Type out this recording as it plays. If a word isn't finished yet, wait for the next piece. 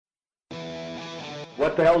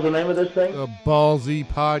What the hell's the name of this thing? The Ballzy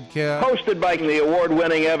podcast. Hosted by the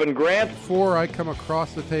award-winning Evan Grant. Before I come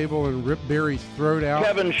across the table and rip Barry's throat out.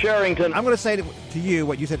 Kevin Sherrington. I'm going to say to you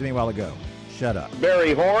what you said to me a while ago. Shut up.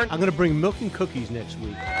 Barry Horn. I'm going to bring milk and cookies next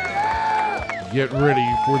week. Get ready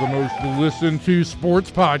for the most listened to sports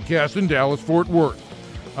podcast in Dallas-Fort Worth.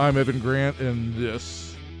 I'm Evan Grant, and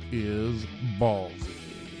this is Ballzy.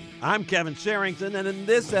 I'm Kevin Sherrington, and in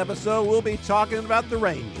this episode, we'll be talking about the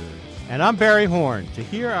Rangers. And I'm Barry Horn. To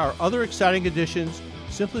hear our other exciting editions,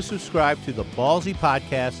 simply subscribe to the Ballzy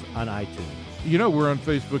Podcast on iTunes. You know, we're on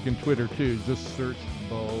Facebook and Twitter, too. Just search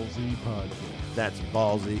Ballzy Podcast. That's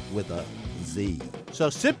Ballzy with a Z. So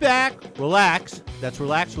sit back, relax, that's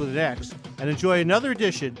relax with an X, and enjoy another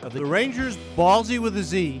edition of the Rangers Ballzy with a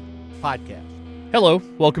Z podcast. Hello,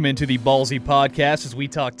 welcome into the Ballzy Podcast as we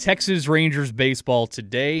talk Texas Rangers baseball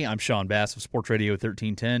today. I'm Sean Bass of Sportsradio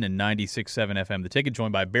 1310 and 96.7 FM The Ticket,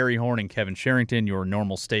 joined by Barry Horn and Kevin Sherrington, your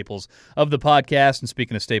normal staples of the podcast. And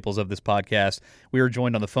speaking of staples of this podcast, we are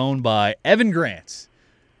joined on the phone by Evan Grant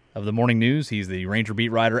of the Morning News. He's the Ranger beat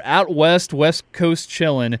writer out west Coast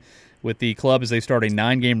chillin' with the club as they start a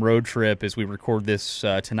 9-game road trip as we record this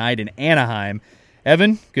tonight in Anaheim.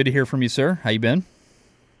 Evan, good to hear from you, sir. How you been?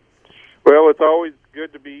 Well, it's always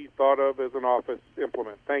good to be thought of as an office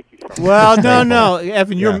implement. Thank you, Sean. Well, no,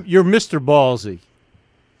 Evan, you're Mr. Ballsy.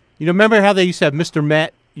 You know, remember how they used to have Mr.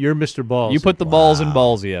 Met? You're Mr. Ballsy. You put the balls in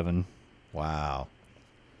Ballsy, Evan. Wow.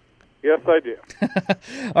 Yes, I do.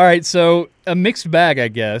 All right, so a mixed bag, I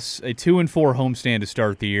guess. A 2-4 homestand to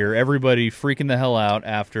start the year. Everybody freaking the hell out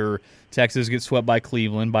after Texas gets swept by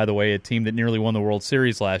Cleveland, by the way, a team that nearly won the World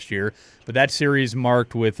Series last year. But that series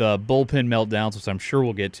marked with bullpen meltdowns, which I'm sure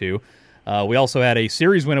we'll get to. We also had a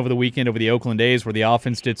series win over the weekend over the Oakland A's where the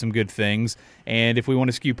offense did some good things. And if we want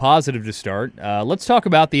to skew positive to start, let's talk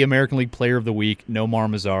about the American League Player of the Week, Nomar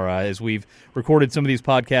Mazara. As we've recorded some of these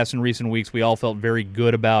podcasts in recent weeks, we all felt very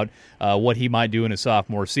good about what he might do in his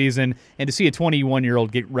sophomore season. And to see a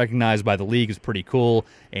 21-year-old get recognized by the league is pretty cool.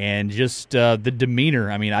 And just the demeanor,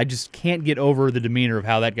 I mean, I just can't get over the demeanor of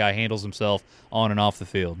how that guy handles himself on and off the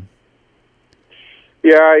field.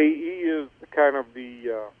 Yeah, he is kind of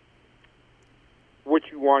the what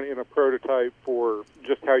you want in a prototype for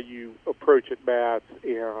just how you approach at bats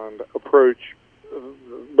and approach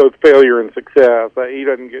both failure and success. He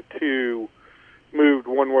doesn't get too moved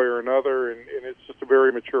one way or another, and it's just a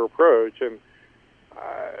very mature approach. And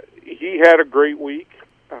he had a great week,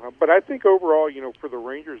 but I think overall, you know, for the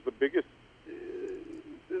Rangers, the biggest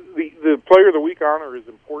the Player of the Week honor is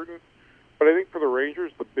important, but I think for the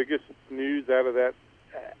Rangers, the biggest news out of that's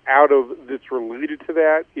related to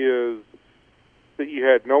that is that you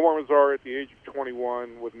had Nomar Mazara at the age of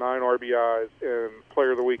 21 with 9 RBIs and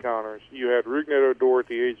Player of the Week honors. You had Rougned Odor at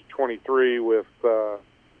the age of 23 with 6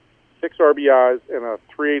 RBIs and a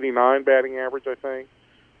 .389 batting average, I think.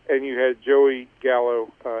 And you had Joey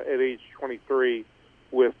Gallo at age 23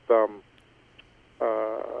 with 7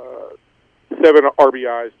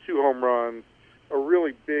 RBIs, 2 home runs, a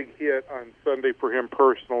really big hit on Sunday for him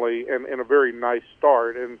personally, and a very nice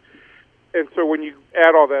start. And so when you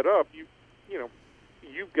add all that up,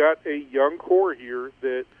 you've got a young core here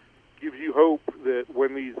that gives you hope that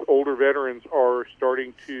when these older veterans are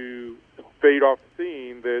starting to fade off the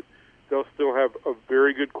scene, that they'll still have a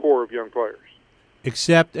very good core of young players.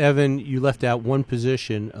 Except, Evan, you left out one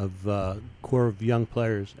position of core of young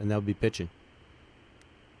players, and that would be pitching.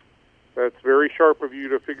 That's very sharp of you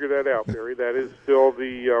to figure that out, Barry. That is still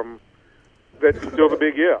the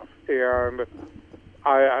big if, and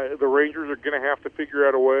the Rangers are going to have to figure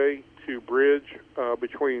out a way to bridge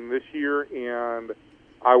between this year and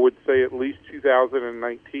I would say at least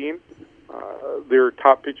 2019. Their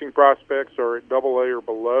top pitching prospects are at AA or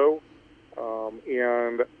below,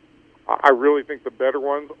 and I really think the better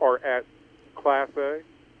ones are at Class A.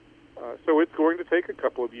 So it's going to take a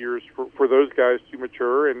couple of years for those guys to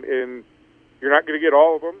mature, and you're not going to get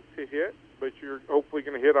all of them to hit, but you're hopefully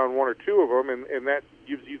going to hit on 1 or 2 of them, and that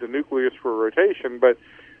gives you the nucleus for rotation. But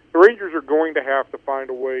the Rangers are going to have to find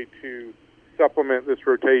a way to supplement this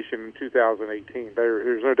rotation in 2018.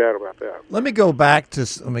 There's no doubt about that. Let me go back to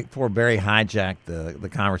before Barry hijacked the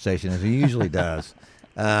conversation, as he usually does.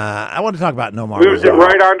 I want to talk about Nomar Moves it Mazara.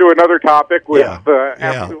 right on to another topic with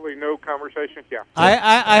absolutely no conversation. Yeah,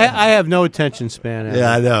 I have no attention span. Evan.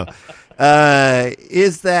 Yeah, I know.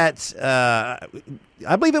 Is that I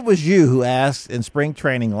believe it was you who asked in spring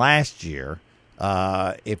training last year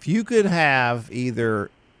if you could have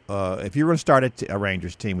either if you were going to start a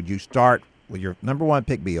Rangers team, would you start with your number 1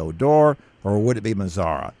 pick be Odor or would it be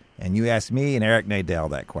Mazara? And you asked me and Eric Nadell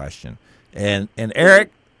that question, and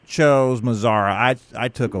Eric chose Mazara. I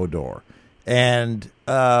took Odor. And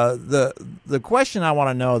the question I want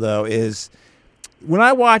to know, though, is when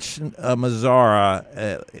I watch Mazara,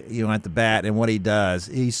 at the bat and what he does,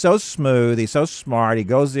 he's so smooth, he's so smart, he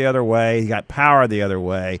goes the other way, he got power the other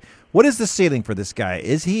way. What is the ceiling for this guy?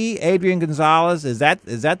 Is he Adrian Gonzalez? Is that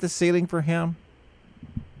the ceiling for him?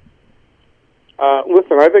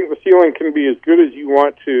 Listen, I think the ceiling can be as good as you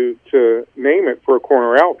want to name it for a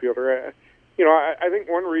corner outfielder. I think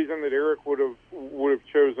one reason that Eric would have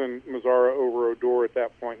chosen Mazara over Odor at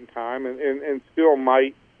that point in time, and still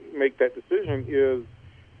might make that decision, is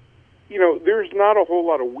there's not a whole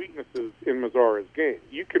lot of weaknesses in Mazara's game.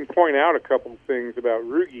 You can point out a couple of things about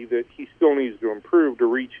Rougned that he still needs to improve to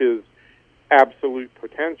reach his absolute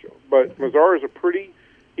potential. But Mazara's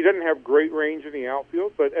he doesn't have great range in the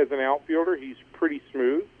outfield, but as an outfielder, he's pretty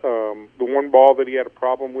smooth. The one ball that he had a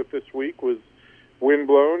problem with this week was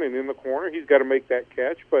windblown and in the corner. He's got to make that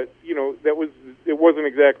catch, but it wasn't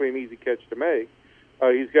exactly an easy catch to make.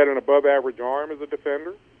 He's got an above-average arm as a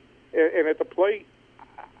defender, and at the plate,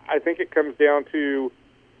 I think it comes down to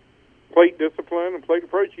plate discipline and plate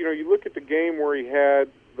approach. You look at the game where he had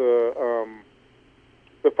the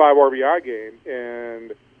 5 RBI game,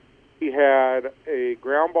 and he had a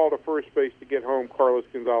ground ball to first base to get home Carlos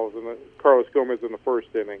Gomez in the first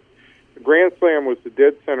inning. The grand slam was to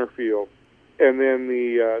dead center field, and then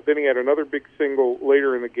then he had another big single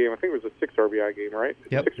later in the game. I think it was a 6 RBI game, right?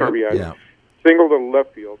 Yep. 6 RBI. Yeah. Single to the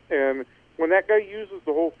left field, and when that guy uses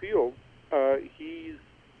the whole field, he's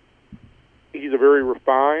a very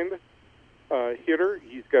refined hitter.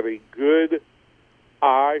 He's got a good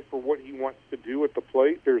eye for what he wants to do at the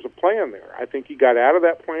plate. There's a plan there. I think he got out of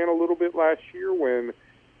that plan a little bit last year when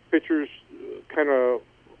pitchers kind of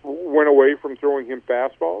went away from throwing him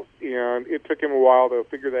fastballs, and it took him a while to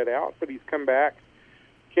figure that out. But he's came back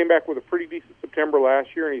with a pretty decent September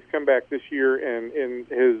last year, and he's come back this year and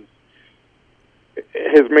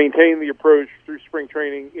has maintained the approach through spring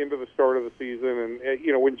training into the start of the season.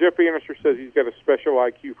 And when Jeff Bannister says he's got a special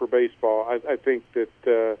IQ for baseball, I think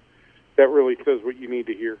that really says what you need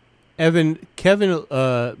to hear. Evan, Kevin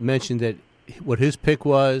mentioned that what his pick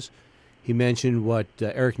was. He mentioned what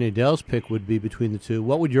Eric Nadell's pick would be between the two.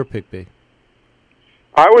 What would your pick be?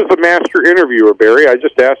 I was the master interviewer, Barry. I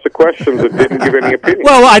just asked the questions and didn't give any opinion.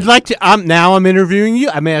 Well, I'd like to. I'm interviewing you.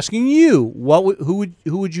 I'm asking you. Who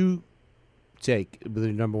would you take with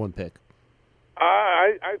your number one pick?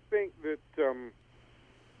 I think that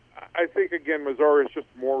again Mazara is just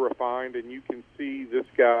more refined, and you can see this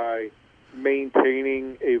guy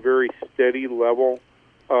maintaining a very steady level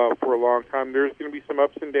for a long time. There's going to be some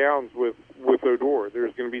ups and downs with Odor.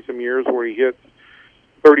 There's going to be some years where he hits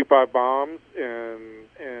 35 bombs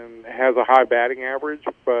and has a high batting average,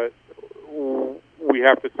 but we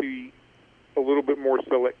have to see a little bit more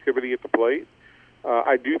selectivity at the plate.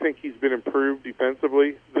 I do think he's been improved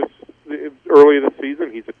defensively early this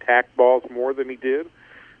season. He's attacked balls more than he did.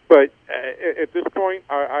 But at this point,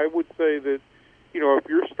 I would say that, if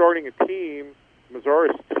you're starting a team, Mazara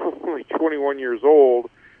is still only 21 years old.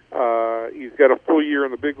 He's got a full year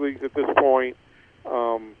in the big leagues at this point.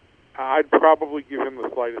 I'd probably give him the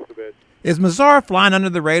slightest of it. Is Mazara flying under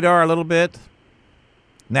the radar a little bit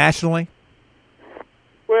nationally?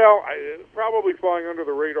 Well, probably flying under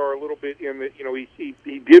the radar a little bit in that,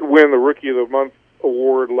 he did win the Rookie of the Month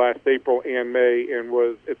award last April and May, and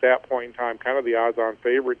was at that point in time kind of the odds-on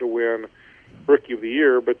favorite to win Rookie of the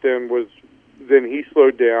Year. But then he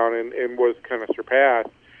slowed down and was kind of surpassed.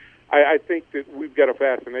 I think that we've got a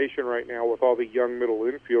fascination right now with all the young middle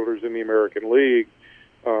infielders in the American League,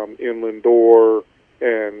 in Lindor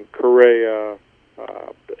and Correa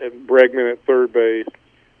and Bregman at third base.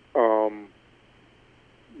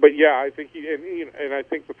 But yeah, I think and I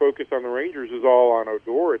think the focus on the Rangers is all on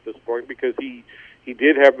Odor at this point, because he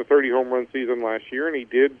did have the 30 home run season last year, and he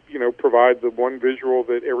did provide the one visual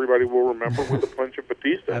that everybody will remember with the punch of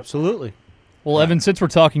Batista. Absolutely. Well, Evan, since we're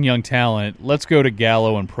talking young talent, let's go to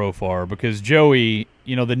Gallo and Profar, because Joey,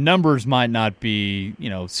 the numbers might not be,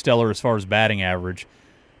 stellar as far as batting average,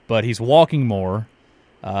 but he's walking more.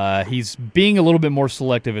 He's being a little bit more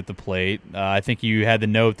selective at the plate. I think you had the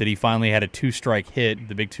note that he finally had a 2-strike hit,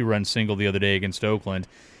 the big 2-run single the other day against Oakland,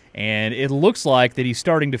 and it looks like that he's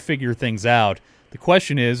starting to figure things out. The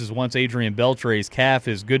question is once Adrian Beltre's calf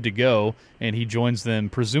is good to go and he joins them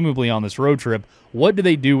presumably on this road trip, what do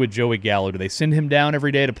they do with Joey Gallo? Do they send him down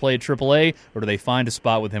every day to play at AAA, or do they find a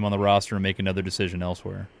spot with him on the roster and make another decision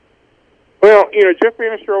elsewhere? Well, Jeff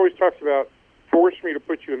Bannister always talks about force me to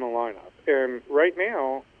put you in the lineup. And right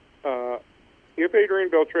now, if Adrian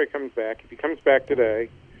Beltre comes back, if he comes back today,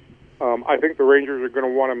 I think the Rangers are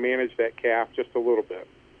going to want to manage that calf just a little bit.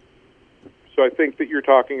 So I think that you're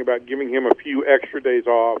talking about giving him a few extra days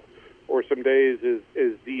off or some days as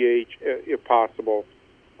DH if possible.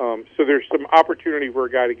 So there's some opportunity for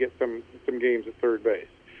a guy to get some games at third base.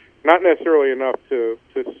 Not necessarily enough to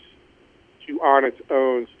on its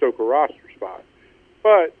own stoke a roster spot,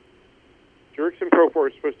 but Jurickson Profar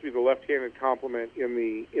is supposed to be the left-handed complement in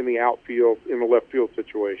the outfield, in the left field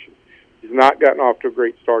situation. He's not gotten off to a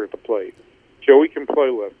great start at the plate. Joey can play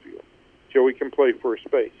left field. Joey can play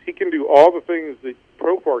first base. He can do all the things that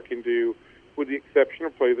Profar can do, with the exception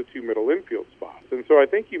of play the two middle infield spots. And so I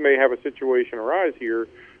think you may have a situation arise here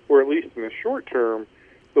where, at least in the short term,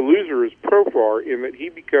 the loser is Profar in that he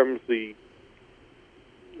becomes the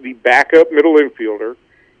backup middle infielder.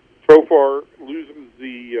 Profar loses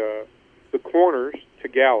the corners to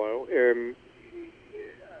Gallo, and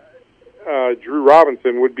Drew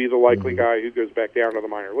Robinson would be the likely guy who goes back down to the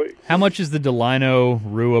minor leagues. How much is the Delino,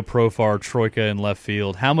 Rua, Profar, Troika in left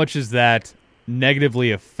field? How much is that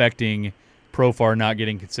negatively affecting Profar not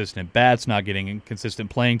getting consistent bats, not getting consistent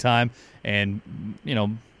playing time, and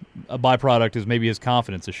a byproduct is maybe his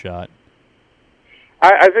confidence is shot?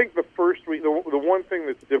 I think the first week, the one thing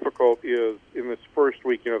that's difficult is in this first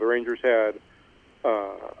week, the Rangers had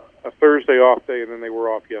a Thursday off day, and then they were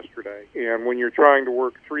off yesterday. And when you're trying to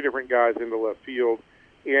work three different guys into left field,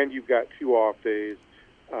 and you've got 2 off days,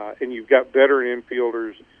 and you've got veteran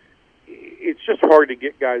infielders, it's just hard to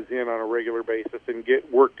get guys in on a regular basis and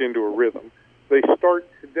get worked into a rhythm. They start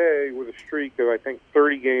today with a streak of, I think,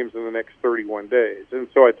 30 games in the next 31 days. And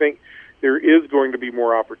so I think there is going to be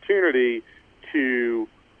more opportunity to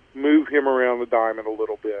move him around the diamond a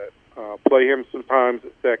little bit, play him sometimes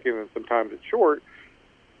at second and sometimes at short.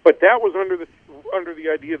 But that was under the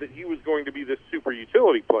idea that he was going to be this super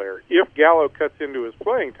utility player. If Gallo cuts into his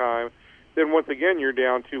playing time, then once again you're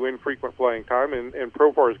down to infrequent playing time, and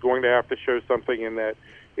Profar is going to have to show something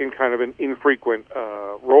in kind of an infrequent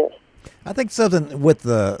role. I think something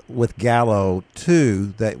with Gallo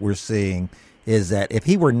too that we're seeing is that if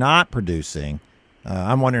he were not producing,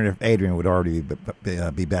 I'm wondering if Adrian would already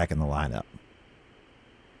be back in the lineup.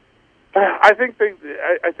 I think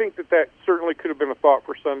that certainly could have been a thought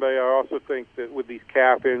for Sunday. I also think that with these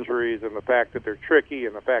calf injuries and the fact that they're tricky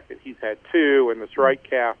and the fact that he's had 2 and this right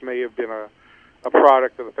calf may have been a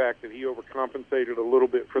product of the fact that he overcompensated a little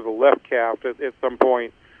bit for the left calf at some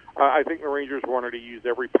point. I think the Rangers wanted to use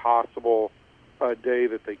every possible day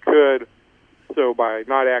that they could. So by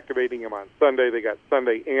not activating him on Sunday, they got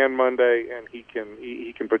Sunday and Monday, and he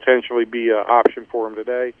can potentially be an option for him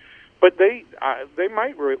today. But they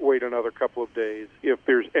might wait another couple of days if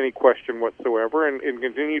there's any question whatsoever, and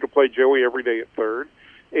continue to play Joey every day at third,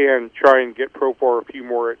 and try and get Profar a few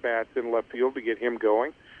more at bats in left field to get him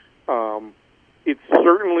going. It's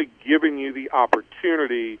certainly giving you the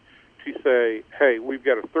opportunity to say, hey, we've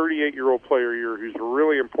got a 38-year-old player here who's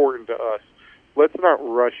really important to us. Let's not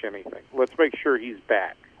rush anything. Let's make sure he's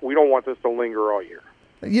back. We don't want this to linger all year.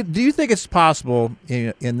 Do you think it's possible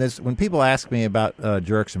in this, when people ask me about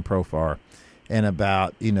Jurickson Profar and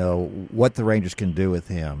about what the Rangers can do with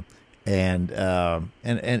him, and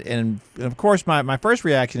of course my first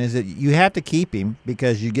reaction is that you have to keep him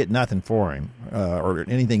because you get nothing for him or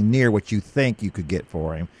anything near what you think you could get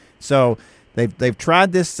for him. So they've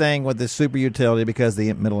tried this thing with this super utility because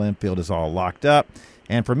the middle infield is all locked up.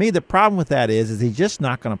 And for me, the problem with that is he's just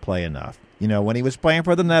not going to play enough. When he was playing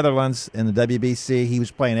for the Netherlands in the WBC, he was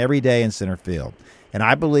playing every day in center field. And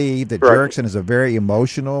I believe that Jurickson is a very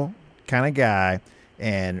emotional kind of guy.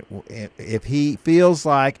 And if he feels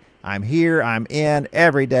like I'm here, I'm in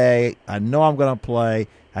every day, I know I'm going to play,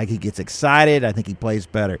 I think he gets excited. I think he plays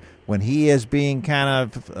better. When he is being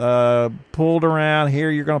kind of pulled around, here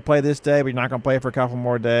you're going to play this day, but you're not going to play for a couple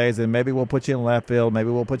more days, and maybe we'll put you in left field, maybe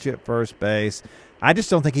we'll put you at first base. I just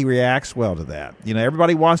don't think he reacts well to that.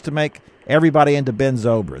 Everybody wants to make everybody into Ben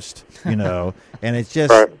Zobrist, and it's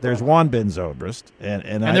just there's one Ben Zobrist,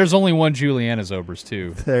 and there's only one Juliana Zobrist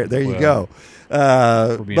too. There you go.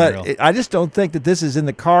 But I just don't think that this is in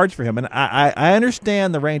the cards for him. And I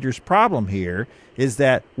understand the Rangers' problem here is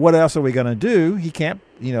that what else are we going to do? He can't,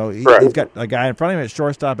 he's got a guy in front of him at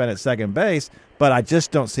shortstop and at second base, but I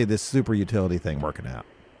just don't see this super utility thing working out.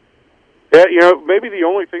 Yeah, maybe the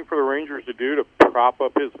only thing for the Rangers to do to prop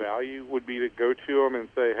up his value would be to go to him and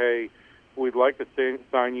say, hey, we'd like to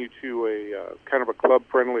sign you to a kind of a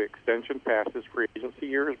club-friendly extension past his free agency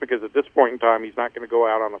years, because at this point in time, he's not going to go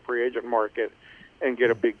out on the free agent market and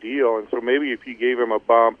get a big deal. And so maybe if you gave him a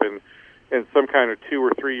bump and some kind of 2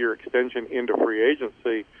 or 3 year extension into free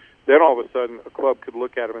agency, then all of a sudden a club could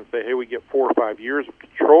look at him and say, hey, we get 4 or 5 years of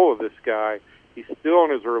control of this guy. He's still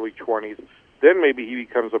in his early 20s. then maybe he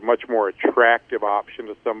becomes a much more attractive option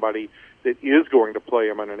to somebody that is going to play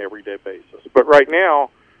him on an everyday basis. But right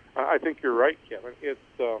now, I think you're right, Kevin.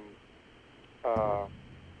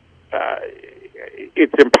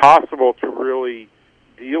 It's impossible to really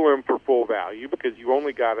deal him for full value because you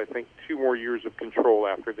only got, I think, 2 more years of control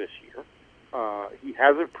after this year. He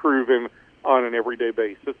hasn't proven on an everyday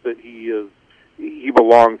basis that he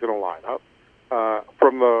belongs in a lineup.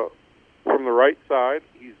 From the right side,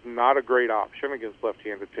 he's not a great option against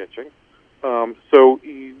left-handed pitching.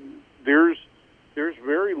 There's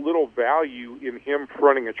very little value in him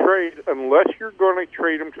fronting a trade unless you're going to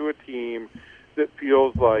trade him to a team that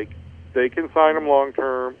feels like they can sign him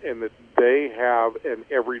long-term and that they have an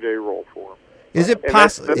everyday role for him. Is it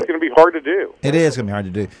possible? That's going to be hard to do. It is going to be hard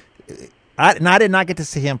to do. I did not get to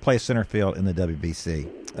see him play center field in the WBC.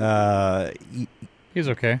 He was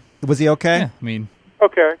okay. Was he okay? Yeah, I mean,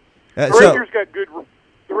 okay. The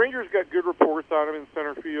Rangers got good reports on him in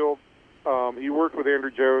center field. He worked with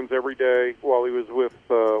Andrew Jones every day while he was with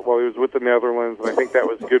the Netherlands, and I think that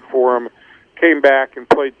was good for him. Came back and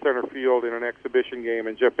played center field in an exhibition game,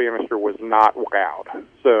 and Jeff Bannister was not wowed.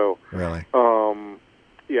 So, really,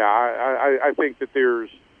 I think that there's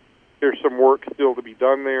some work still to be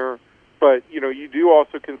done there. But you do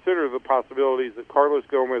also consider the possibilities that Carlos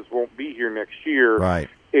Gomez won't be here next year, right?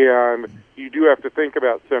 And you do have to think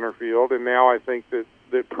about center field. And now I think that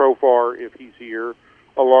Profar, if he's here,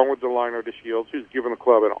 along with Delino DeShields, who's given the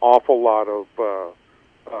club an awful lot of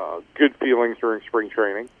good feelings during spring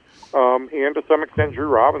training, and to some extent Drew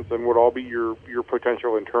Robinson would all be your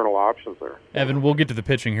potential internal options there. Evan, we'll get to the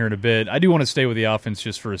pitching here in a bit. I do want to stay with the offense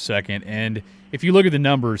just for a second. And if you look at the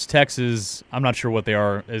numbers, Texas, I'm not sure what they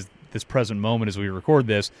are as this present moment as we record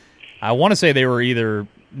this. I want to say they were either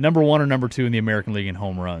number 1 or number 2 in the American League in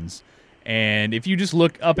home runs. And if you just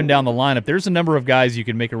look up and down the lineup, there's a number of guys you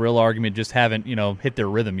can make a real argument just haven't, hit their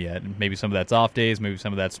rhythm yet. And maybe some of that's off days, maybe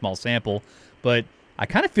some of that's small sample. But I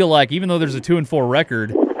kind of feel like even though there's a 2-4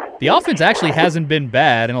 record, the offense actually hasn't been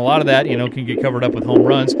bad, and a lot of that, can get covered up with home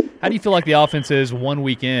runs. How do you feel like the offense is 1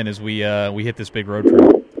 week in as we hit this big road trip?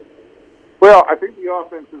 Well, I think the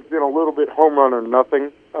offense has been a little bit home run or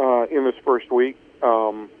nothing in this first week.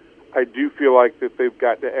 I do feel like that they've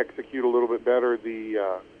got to execute a little bit better.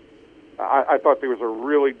 I thought there was a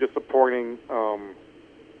really disappointing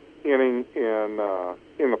inning in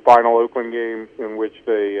the final Oakland game in which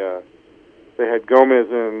they had Gomez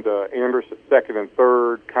and Andrus at second and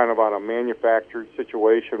third, kind of on a manufactured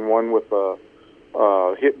situation, one with a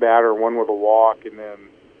hit batter, one with a walk, and then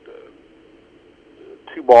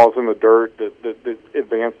 2 balls in the dirt that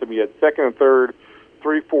advanced them. You had second and third,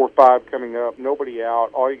 3, 4, 5 coming up, nobody out.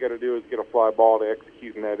 All you got to do is get a fly ball to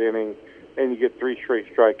execute in that inning, and you get 3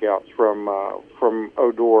 straight strikeouts from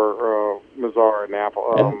Odor, Mazara,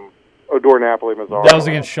 Odor, Napoli, Mazara. That was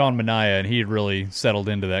against Sean Manaea, and he had really settled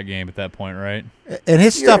into that game at that point, right? And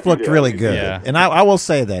his stuff looked really good. Yeah. And I will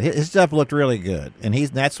say that. His stuff looked really good. And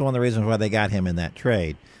that's one of the reasons why they got him in that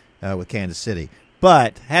trade with Kansas City.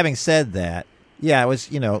 But having said that, yeah, it was,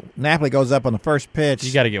 Napoli goes up on the first pitch.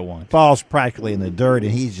 You got to get one. Falls practically in the dirt,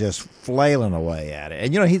 and he's just flailing away at it.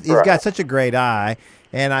 And, he's got such a great eye,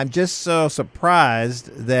 and I'm just so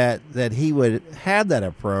surprised that he would have that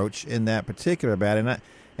approach in that particular bat.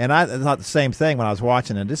 And I thought the same thing when I was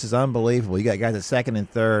watching it. This is unbelievable. You got guys at second and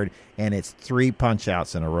third, and it's 3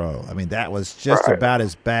 punch-outs in a row. I mean, that was just about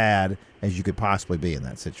as bad as you could possibly be in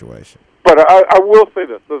that situation. But I will say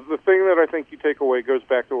this. The thing that I think you take away goes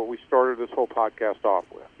back to what we started this whole podcast off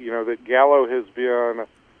with. That Gallo has been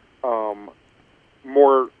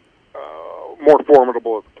more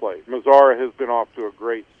formidable at the plate. Mazara has been off to a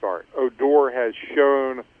great start. Odor has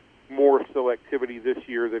shown more selectivity this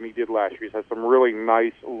year than he did last year. He's had some really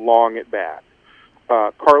nice long at-bats.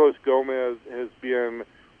 Carlos Gomez has been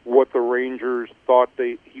what the Rangers thought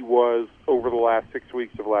he was over the last 6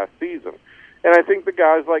 weeks of last season. And I think the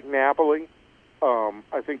guys like Napoli,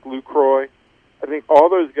 I think Lucroy, I think all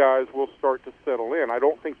those guys will start to settle in. I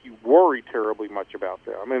don't think you worry terribly much about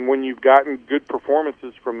them. And when you've gotten good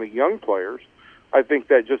performances from the young players, I think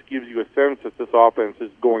that just gives you a sense that this offense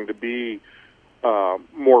is going to be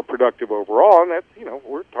more productive overall. And that's,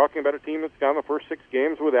 we're talking about a team that's gone the first 6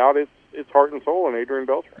 games without its heart and soul in Adrian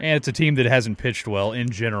Beltre. And it's a team that hasn't pitched well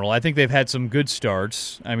in general. I think they've had some good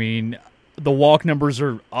starts. I mean, the walk numbers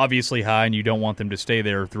are obviously high, and you don't want them to stay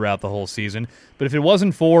there throughout the whole season. But if it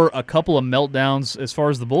wasn't for a couple of meltdowns as far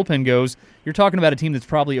as the bullpen goes, you're talking about a team that's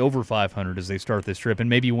probably over 500 as they start this trip and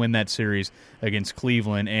maybe win that series against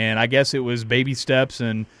Cleveland. And I guess it was baby steps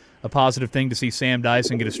and a positive thing to see Sam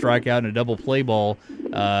Dyson get a strikeout and a double play ball,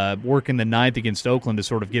 work in the ninth against Oakland to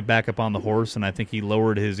sort of get back up on the horse, and I think he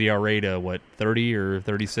lowered his ERA to, 30 or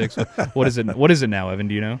 36? What is it? What is it now, Evan?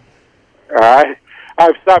 Do you know?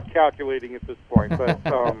 I've stopped calculating at this point, but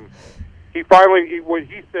what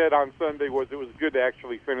he said on Sunday was it was good to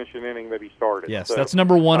actually finish an inning that he started. Yes, so, that's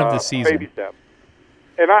number one of the season. Baby steps.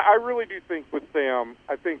 And I really do think with Sam,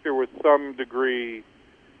 I think there was some degree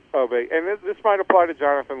of and this might apply to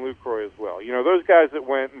Jonathan Lucroy as well. You know, those guys that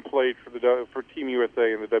went and played for Team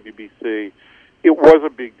USA in the WBC, it was a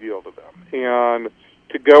big deal to them. And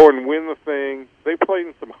to go and win the thing, they played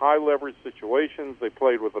in some high leverage situations. They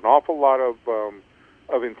played with an awful lot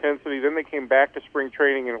of intensity. Then they came back to spring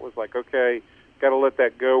training, and it was like, okay, got to let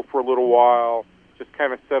that go for a little while, just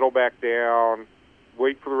kind of settle back down,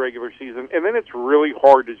 wait for the regular season, and then it's really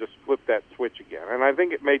hard to just flip that switch again. And I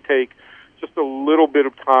think it may take just a little bit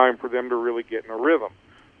of time for them to really get in a rhythm.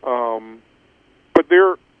 But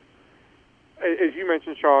there, as you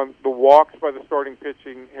mentioned, Sean, the walks by the starting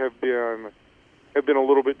pitching have been a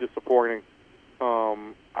little bit disappointing.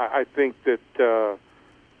 I think that the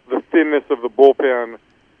thinness of the bullpen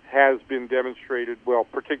has been demonstrated, well,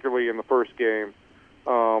 particularly in the first game.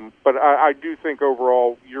 But I do think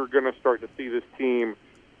overall you're going to start to see this team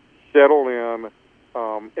settle in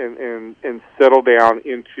and settle down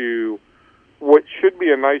into what should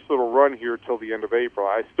be a nice little run here till the end of April.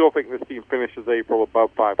 I still think this team finishes April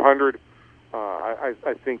above 500. I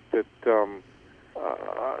think that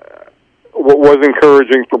what was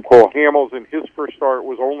encouraging from Cole Hamels in his first start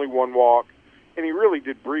was only one walk, and he really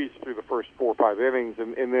did breeze through the first 4 or 5 innings,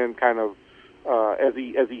 and then kind of as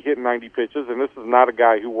he hit 90 pitches, and this is not a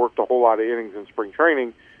guy who worked a whole lot of innings in spring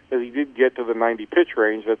training. As he did get to the 90 pitch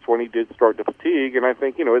range, that's when he did start to fatigue. And I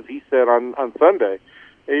think, as he said on Sunday,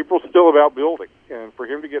 April's still about building. And for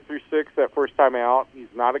him to get through 6 that first time out,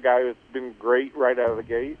 he's not a guy that's been great right out of the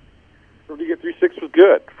gate. For him to get through 6 was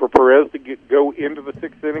good. For Perez to go into the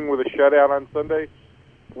 6th inning with a shutout on Sunday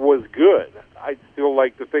was good. I'd still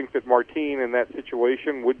like to think that Martin in that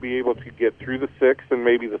situation would be able to get through the 6th and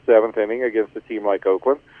maybe the 7th inning against a team like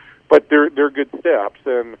Oakland. But they're good steps,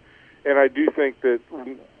 and I do think that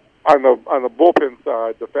on the bullpen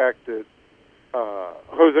side, the fact that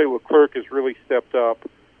Jose Leclerc has really stepped up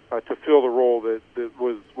to fill the role that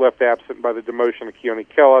was left absent by the demotion of Keone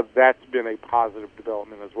Kela, that's been a positive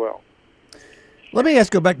development as well. Let me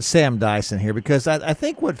go back to Sam Dyson here, because I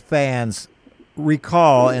think what fans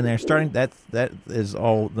recall, and they're starting that is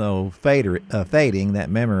all fading, that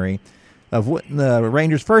memory of when the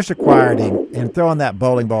Rangers first acquired him and throwing that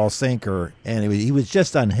bowling ball sinker, and he was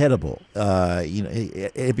just unhittable.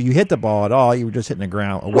 If you hit the ball at all, you were just hitting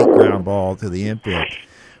a weak ground ball to the infield.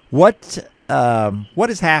 What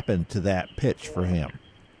has happened to that pitch for him?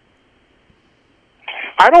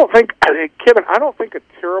 Kevin, I don't think a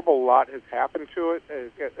terrible lot has happened to it,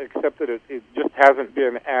 except that it just hasn't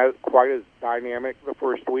been quite as dynamic the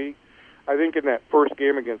first week. I think in that first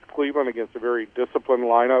game against Cleveland, against a very disciplined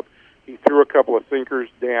lineup, he threw a couple of sinkers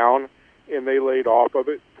down, and they laid off of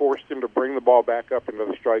it, forced him to bring the ball back up into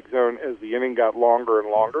the strike zone as the inning got longer and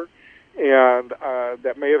longer, and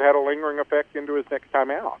that may have had a lingering effect into his next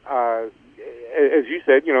time out. As you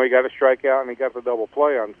said, he got a strikeout and he got the double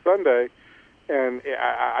play on Sunday. And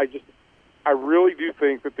I really do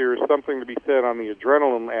think that there is something to be said on the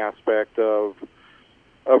adrenaline aspect of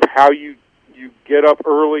how you get up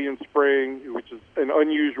early in spring, which is an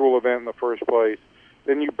unusual event in the first place,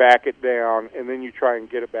 then you back it down, and then you try and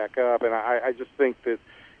get it back up. And I just think that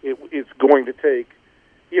it's going to take,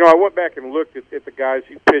 I went back and looked at the guys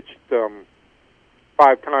who pitched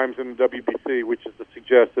 5 times in the WBC, which is to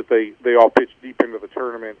suggest that they all pitched deep into the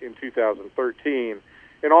tournament in 2013.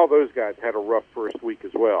 And all those guys had a rough first week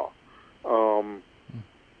as well.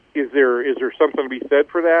 Is there something to be said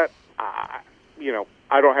for that? I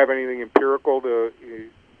don't have anything empirical to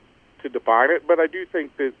define it, but I do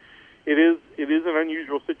think that it is an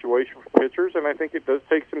unusual situation for pitchers, and I think it does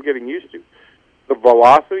take some getting used to. The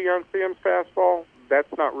velocity on Sam's fastball,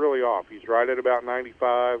 that's not really off. He's right at about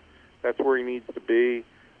 95. That's where he needs to be.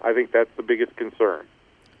 I think that's the biggest concern.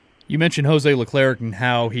 You mentioned Jose Leclerc and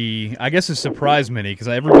how he, I guess, has surprised many, because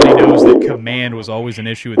everybody knows that command was always an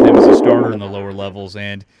issue with him as a starter in the lower levels,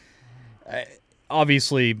 and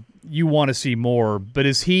obviously you want to see more. But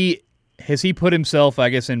has he put himself, I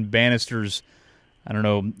guess, in Bannister's,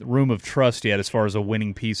 room of trust yet as far as a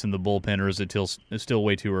winning piece in the bullpen, or is it still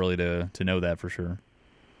way too early to know that for sure?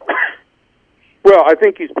 Well, I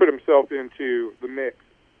think he's put himself into the mix.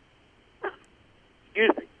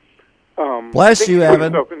 Excuse me. Bless you,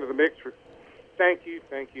 Evan. Into the mix thank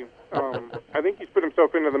you. I think he's put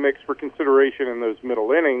himself into the mix for consideration in those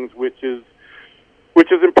middle innings, which is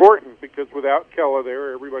important because without Kella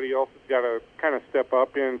there, everybody else has got to kind of step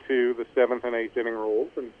up into the 7th and 8th inning roles,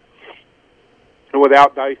 and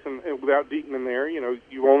without Dyson and without Deaton in there,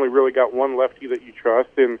 you only really got one lefty that you trust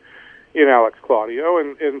in Alex Claudio,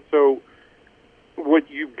 and so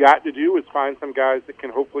what you've got to do is find some guys that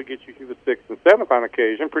can hopefully get you through the 6th and 7th on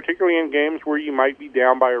occasion, particularly in games where you might be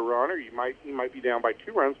down by a run or you might be down by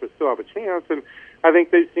 2 runs but still have a chance. And I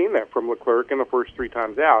think they've seen that from Leclerc in the first 3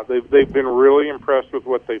 times out. They've been really impressed with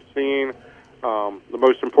what they've seen. The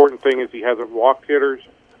most important thing is he hasn't walked hitters,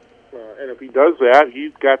 and if he does that,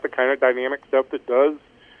 he's got the kind of dynamic stuff that does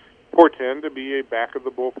portend to be a back of the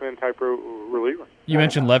bullpen type of reliever. You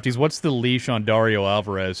mentioned lefties. What's the leash on Dario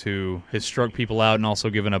Alvarez, who has struck people out and also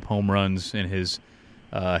given up home runs in his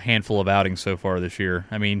handful of outings so far this year?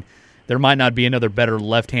 I mean, there might not be another better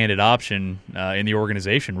left-handed option in the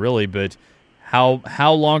organization, really, but how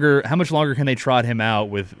much longer can they trot him out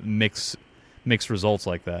with mixed results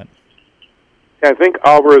like that? I think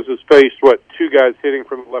Alvarez has faced, 2 guys hitting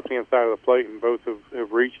from the left-hand side of the plate, and both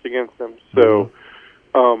have reached against him. So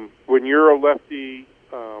when you're a lefty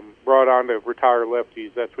brought on to retire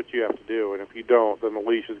lefties, that's what you have to do. And if you don't, then the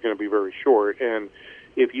leash is going to be very short. And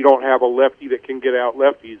if you don't have a lefty that can get out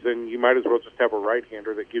lefties, then you might as well just have a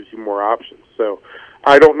right-hander that gives you more options. So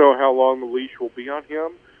I don't know how long the leash will be on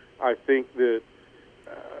him. I think that,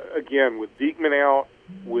 again, with Diekman out,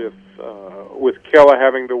 with Kella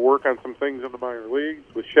having to work on some things in the minor leagues,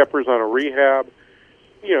 with Sheppers on a rehab,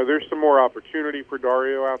 there's some more opportunity for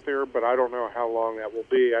Dario out there, but I don't know how long that will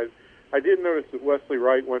be. I did notice that Wesley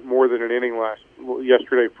Wright went more than an inning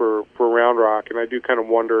yesterday for Round Rock, and I do kind of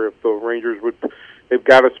wonder if the Rangers they've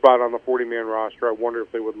got a spot on the 40-man roster. I wonder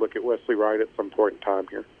if they would look at Wesley Wright at some point in time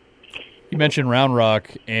here. You mentioned Round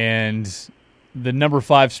Rock, and the number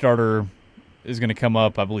 5 starter is going to come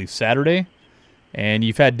up, I believe, Saturday. And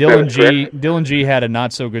you've had Dylan G. Dylan G had a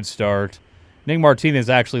not-so-good start. Nick Martinez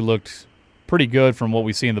actually looked pretty good from what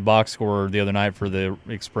we see in the box score the other night for the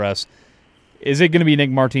Express. Is it going to be Nick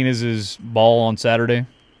Martinez's ball on Saturday?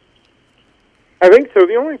 I think so.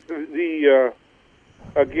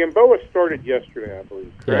 Gamboa started yesterday, I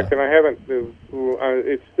believe, correct? Yeah. And I haven't.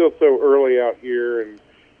 It's still so early out here, and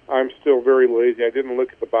I'm still very lazy. I didn't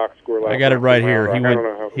look at the box score last night. I got it right here.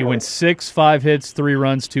 He went 6, 5 hits, 3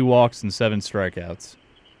 runs, 2 walks, and 7 strikeouts.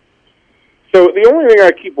 So the only thing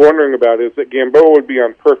I keep wondering about is that Gamboa would be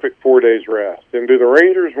on perfect 4 days rest. And do the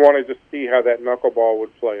Rangers want to just see how that knuckleball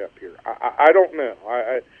would play up here? I don't know.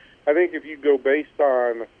 I think if you go based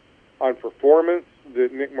on performance,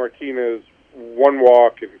 that Nick Martinez 1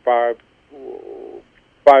 walk and 5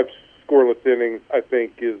 scoreless innings, I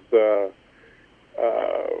think is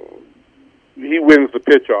he wins the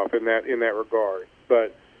pitch off in that regard.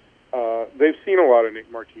 But they've seen a lot of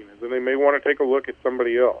Nick Martinez, and they may want to take a look at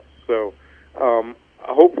somebody else. So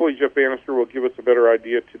hopefully Jeff Bannister will give us a better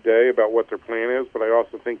idea today about what their plan is, but I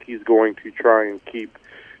also think he's going to try and keep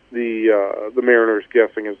the Mariners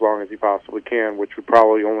guessing as long as he possibly can, which would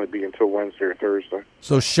probably only be until Wednesday or Thursday.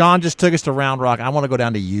 So Sean just took us to Round Rock. I want to go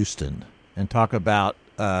down to Houston and talk about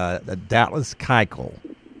Dallas Keuchel.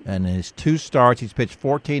 And in his 2 starts, he's pitched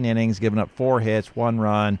 14 innings, given up 4 hits, 1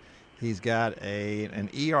 run. He's got an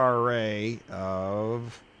ERA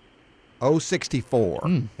of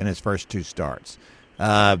 0.64 in his first 2 starts.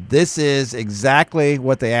 This is exactly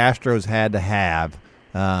what the Astros had to have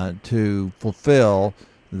to fulfill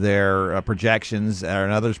their projections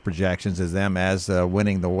and others' projections as them as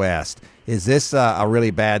winning the West. Is this a really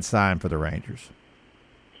bad sign for the Rangers?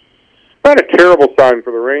 Not a terrible sign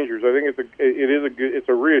for the Rangers. I think it's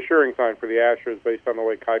a reassuring sign for the Astros based on the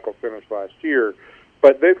way Keuchel finished last year.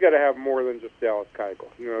 But they've got to have more than just Dallas Keuchel.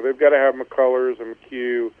 They've got to have McCullers and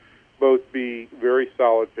McHugh both be very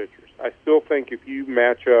solid pitchers. I still think if you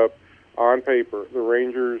match up on paper the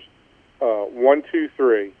Rangers 1, 2,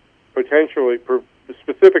 3, potentially,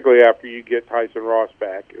 specifically after you get Tyson Ross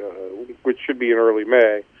back, which should be in early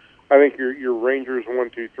May, I think your Rangers 1,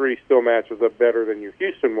 2, 3 still matches up better than your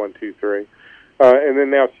Houston 1, 2, 3. And then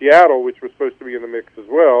now Seattle, which was supposed to be in the mix as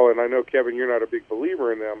well, and I know, Kevin, you're not a big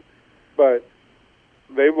believer in them, but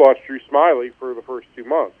they've lost Drew Smyly for the first 2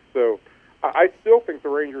 months. So I still think the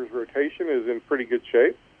Rangers' rotation is in pretty good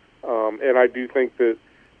shape, and I do think that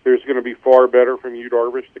there's going to be far better from Yu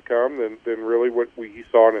Darvish to come than really what he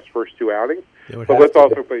saw in his first 2 outings. But let's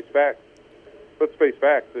also face facts. Let's face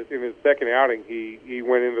facts that in his second outing, he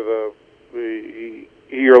went into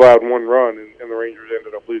he allowed 1 run, and the Rangers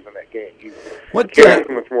ended up losing that game. Can't ask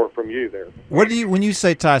much more from you there. What do you when you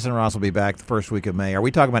say Tyson Ross will be back the first week of May? Are we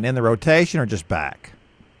talking about in the rotation or just back?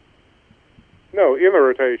 No, in the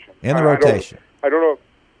rotation. In the rotation. I don't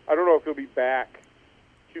know if he'll be back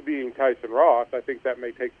to being Tyson Ross. I think that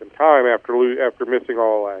may take some time after missing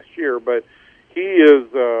all last year. But he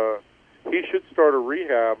should start a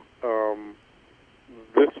rehab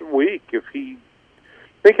this week. I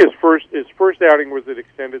think his first outing was at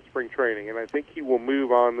extended spring training, and I think he will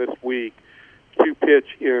move on this week to pitch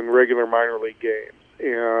in regular minor league games.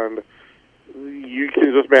 And you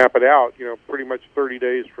can just map it out. Pretty much 30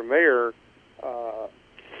 days from there.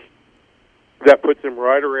 That puts him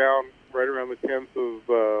right around the 10th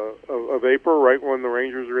of April, right when the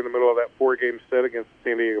Rangers are in the middle of that 4-game set against the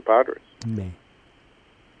San Diego Padres.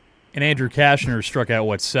 And Andrew Kashner struck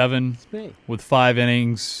out, 7 with 5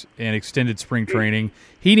 innings and extended spring training.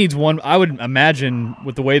 He needs one. I would imagine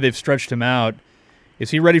with the way they've stretched him out,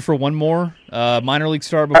 is he ready for one more minor league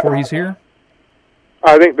start before he's here?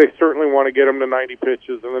 I think they certainly want to get him to 90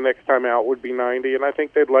 pitches, and the next time out would be 90. And I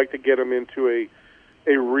think they'd like to get him into a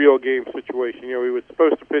real game situation. He was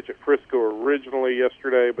supposed to pitch at Frisco originally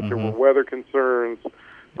yesterday, but there were weather concerns,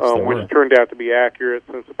 which turned out to be accurate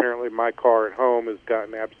since apparently my car at home has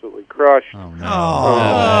gotten absolutely crushed. Oh,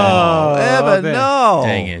 no. Evan, no.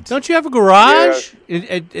 Dang it. Don't you have a garage?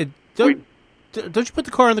 Don't you put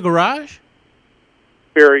the car in the garage?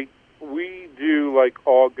 Barry, we do like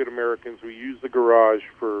all good Americans. We use the garage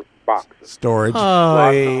for boxes. Storage.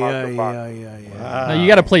 Lots of boxes. No, you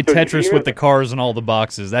got to play So Tetris Gina- with the cars and all the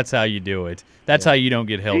boxes. That's how you do it. That's how you don't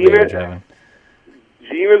get held damage, Evan.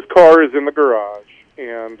 Gina's car is in the garage,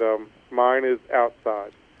 and mine is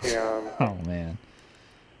outside. And Oh man.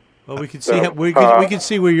 Well, we can So, see we can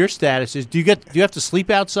see where your status is. Do you have to sleep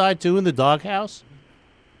outside too in the doghouse?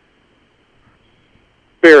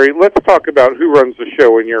 Barry, let's talk about who runs the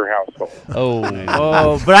show in your household.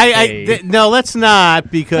 Oh, But no, let's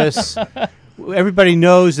not, because everybody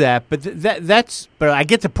knows that. But but I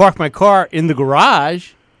get to park my car in the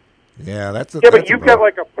garage. Yeah, that's But you've got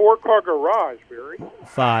like a 4-car garage, Barry.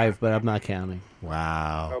 5, but I'm not counting.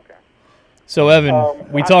 Wow. Okay. So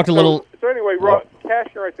Evan, we talked a little. So anyway,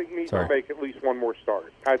 Kashner, I think, needs to make at least one more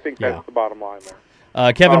start. I think that's the bottom line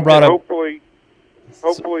there. Kevin brought up.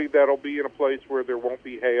 Hopefully that'll be in a place where there won't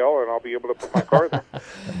be hail, and I'll be able to put my car there.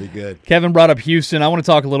 That'd be good. Kevin brought up Houston. I want to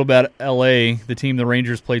talk a little about L.A., the team the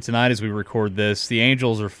Rangers play tonight as we record this. The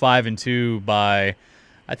Angels are 5-2 by,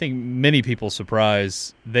 I think, many people's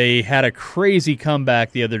surprise. They had a crazy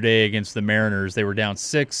comeback the other day against the Mariners. They were down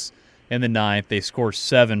 6 in the 9th. They scored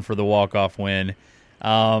 7 for the walk-off win.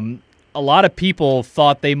 A lot of people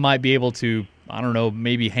thought they might be able to, I don't know,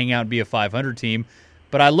 maybe hang out and be a 500 team.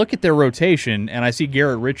 But I look at their rotation, and I see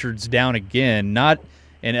Garrett Richards down again, not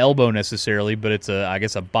an elbow necessarily, but it's, I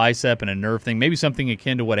guess, a bicep and a nerve thing, maybe something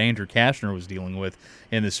akin to what Andrew Kashner was dealing with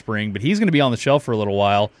in the spring. But he's going to be on the shelf for a little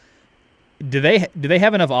while. Do they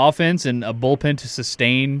have enough offense and a bullpen to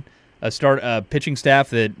sustain a pitching staff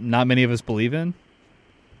that not many of us believe in?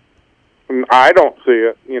 I don't see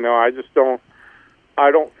it. I just don't.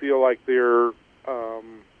 I don't feel like they're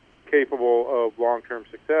capable of long-term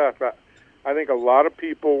success. I think a lot of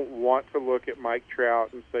people want to look at Mike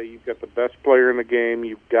Trout and say you've got the best player in the game.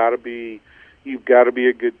 You've got to be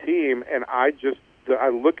a good team. And I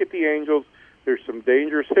look at the Angels. There's some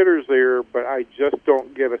dangerous hitters there, but I just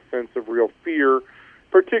don't get a sense of real fear,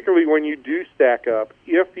 particularly when you do stack up.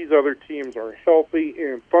 If these other teams are healthy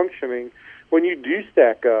and functioning, when you do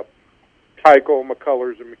stack up, Keuchel,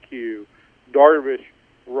 McCullers, and McHugh, Darvish,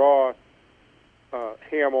 Ross,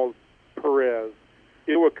 Hamels, Perez,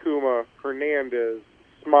 Iwakuma, Hernandez,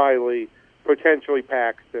 Smiley, potentially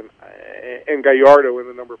Paxton, and Gallardo in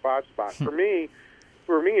the number 5 spot. For me,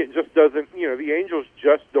 it just doesn't. The Angels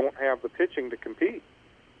just don't have the pitching to compete.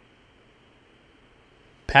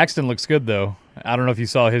 Paxton looks good, though. I don't know if you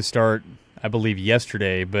saw his start, I believe,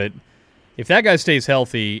 yesterday, but if that guy stays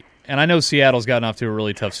healthy, and I know Seattle's gotten off to a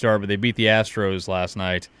really tough start, but they beat the Astros last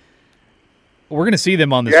night. We're going to see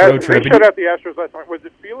them on this road trip. They shut out the Astros last night. Was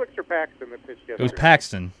it Felix or Paxton that pitched yesterday? It was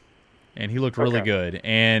Paxton, and he looked really good.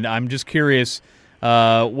 And I'm just curious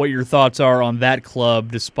what your thoughts are on that club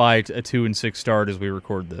despite a 2-6 start as we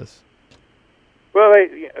record this. Well,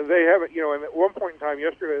 they haven't. And at one point in time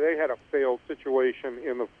yesterday, they had a failed situation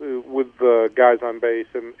with the guys on base,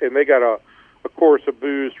 and they got a chorus of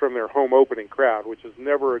boos from their home opening crowd, which is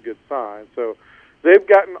never a good sign. So they've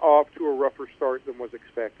gotten off to a rougher start than was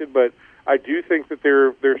expected, but I do think that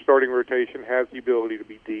their starting rotation has the ability to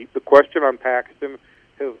be deep. The question on Paxton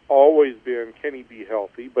has always been, can he be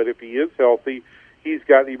healthy? But if he is healthy, he's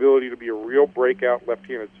got the ability to be a real breakout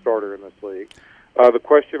left-handed starter in this league. The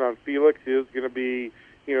question on Felix is going to be,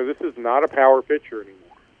 this is not a power pitcher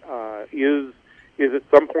anymore. is at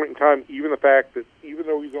some point in time, even the fact that even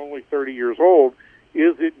though he's only 30 years old,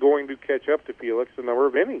 is it going to catch up to Felix the number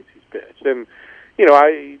of innings he's pitched? And,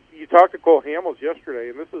 you talked to Cole Hamels yesterday,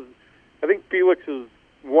 and I think Felix is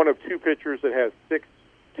one of two pitchers that has 6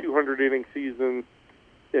 200-inning seasons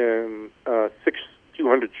and 6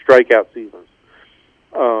 200 strikeout seasons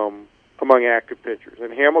among active pitchers,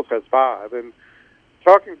 and Hamels has 5. And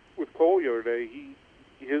talking with Cole the other day,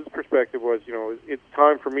 his perspective was, it's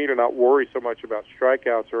time for me to not worry so much about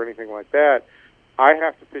strikeouts or anything like that. I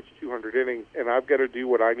have to pitch 200 innings, and I've got to do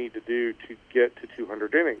what I need to do to get to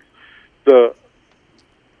 200 innings. The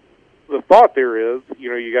thought there is,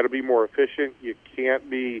 you got to be more efficient. You can't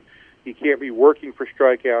be working for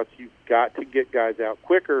strikeouts. You've got to get guys out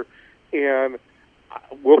quicker, and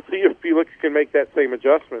we'll see if Felix can make that same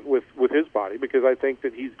adjustment with his body, because I think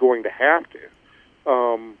that he's going to have to.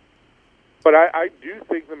 But I do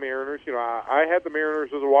think the Mariners, I had the Mariners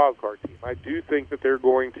as a wild card team. I do think that they're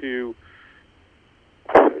going to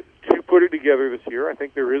put it together this year. I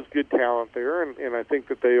think there is good talent there, and I think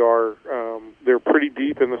that they're pretty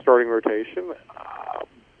deep in the starting rotation.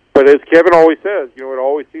 But as Kevin always says, it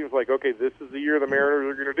always seems like, okay, this is the year the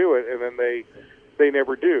Mariners are going to do it, and then they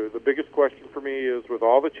never do. The biggest question for me is, with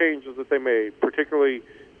all the changes that they made, particularly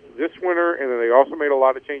this winter, and then they also made a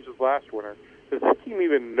lot of changes last winter, does this team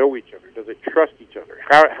even know each other? Does it trust each other?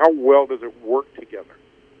 How well does it work together?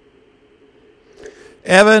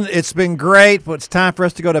 Evan, it's been great, but it's time for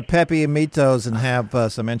us to go to Pepe and Mitos and have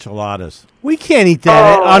some enchiladas. We can't eat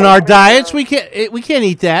that on our diets. We can't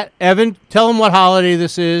eat that. Evan, tell them what holiday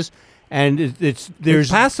this is, and there's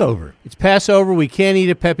Passover. It's Passover. We can't eat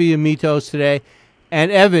a Pepe and Mitos today. And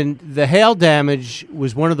Evan, the hail damage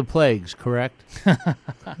was one of the plagues, correct?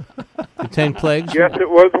 The 10 plagues. Yes, it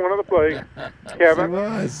was one of the plagues. Kevin, It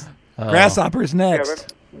was. Grasshoppers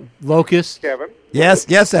next. Locusts. Kevin.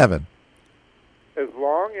 Yes, Evan. As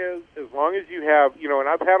long as you have, and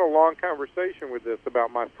I've had a long conversation with this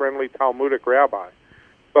about my friendly Talmudic rabbi,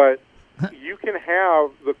 but you can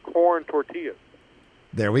have the corn tortillas.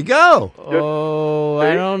 There we go. Oh,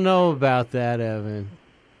 I don't know about that, Evan.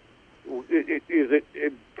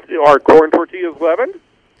 Are corn tortillas leavened?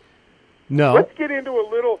 No. Let's get into a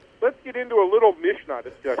little Mishnah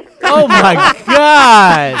discussion. Oh my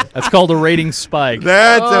God! That's called a rating spike.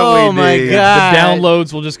 That's what we Oh my need. God! The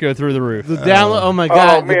downloads will just go through the roof. The download. Oh my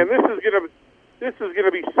God! Oh man, this is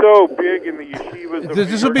gonna be so big in the yeshivas. of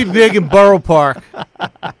This New will be York. big in Borough Park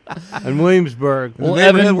and Williamsburg. Well, Well,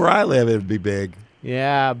 Evan, Evan- where I live, it would be big.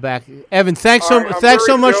 Yeah, back. Evan, thanks All right, I'm thanks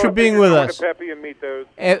so very much Joe. for I being think with I'm going us. to Pepe and meet those.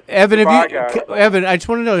 Evan, Bye, guys. Evan, I just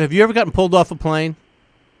want to know: have you ever gotten pulled off a plane?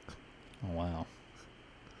 Oh, wow.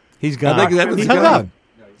 He's gone. I think that was He hung gone. up.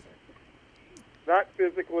 Not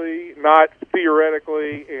physically, not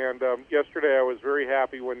theoretically, and yesterday I was very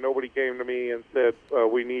happy when nobody came to me and said,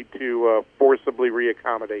 we need to forcibly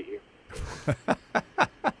reaccommodate you.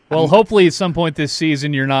 Well, hopefully at some point this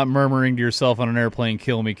season you're not murmuring to yourself on an airplane,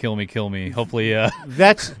 kill me, kill me, kill me. Hopefully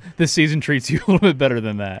That's this season treats you a little bit better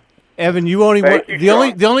than that. Evan. You only Thank you,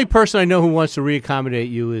 Sean. the only person I know who wants to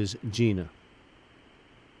reaccommodate you is Gina.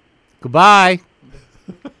 Goodbye.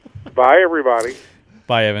 Bye, everybody.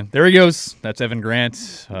 Bye, Evan. There he goes. That's Evan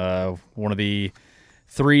Grant, one of the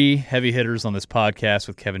 3 heavy hitters on this podcast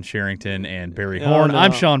with Kevin Sherrington and Barry Oh, Horn. no.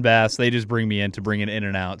 I'm Sean Bass. They just bring me in to bring it in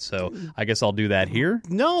and out, so I guess I'll do that here.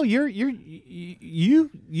 No, you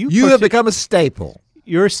You have become a staple.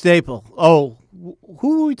 You're a staple. Oh,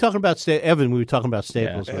 who were we talking about? Evan. We were talking about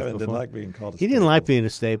staples. with Evan didn't before. like being called a He didn't like being a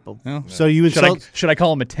staple. Well, So you insult. Should I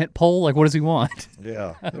call him a tent pole? Like, what does he want?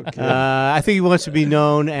 Yeah. Okay. I think he wants to be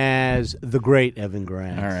known as the great Evan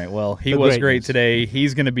Grant. All right. Well, he The was great greatness. today.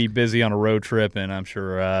 He's going to be busy on a road trip, and I'm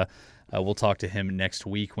sure we'll talk to him next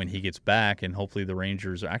week when he gets back, and hopefully the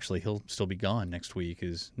Rangers. Actually, he'll still be gone next week.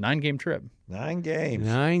 His 9-game trip. 9 games.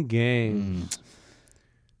 9 games.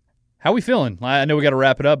 How we feeling? I know we got to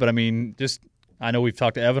wrap it up, but I mean, I know we've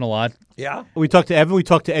talked to Evan a lot. Yeah. We talked to Evan. We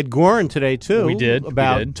talked to Ed Gorin today too. We did.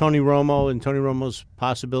 About Tony Romo and Tony Romo's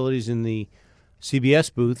possibilities in the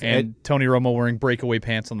CBS booth. And Tony Romo wearing breakaway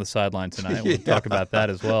pants on the sideline tonight. We'll talk about that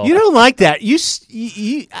as well. You don't like that. You,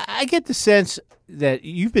 I get the sense that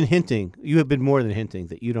you've been hinting. You have been more than hinting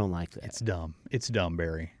that you don't like that. It's dumb. It's dumb,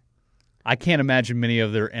 Barry. I can't imagine many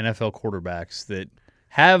of their NFL quarterbacks that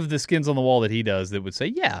have the skins on the wall that he does that would say,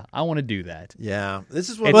 yeah, I want to do that. Yeah. This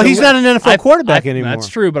is what. Well, he's not an NFL quarterback anymore. That's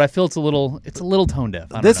true, but I feel it's a little tone deaf.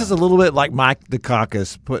 This is a little bit like Mike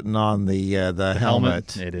Dukakis putting on the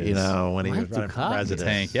helmet. It is. You know, when he Mike was running for Dukakis. president.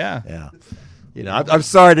 Tank, yeah. Yeah. I'm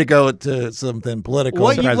sorry to go to something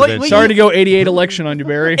political. Sorry to go 88 election on you,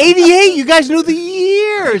 Barry. 88. You guys know the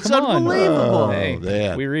year. It's Come on. unbelievable.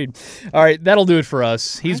 Hey, we read. All right, that'll do it for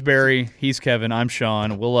us. He's Barry. He's Kevin. I'm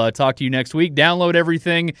Sean. We'll talk to you next week. Download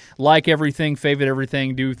everything, like everything, favorite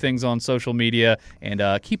everything, do things on social media, and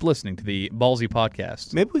keep listening to the Ballzy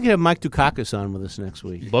podcast. Maybe we could have Mike Dukakis on with us next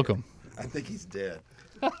week. Book him. I think he's dead.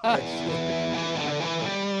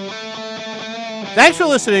 Thanks for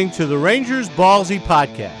listening to the Rangers Ballzy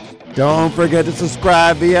podcast. Don't forget to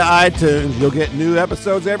subscribe via iTunes. You'll get new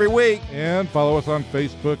episodes every week. And follow us on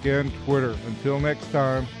Facebook and Twitter. Until next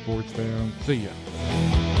time, sports fans, see ya.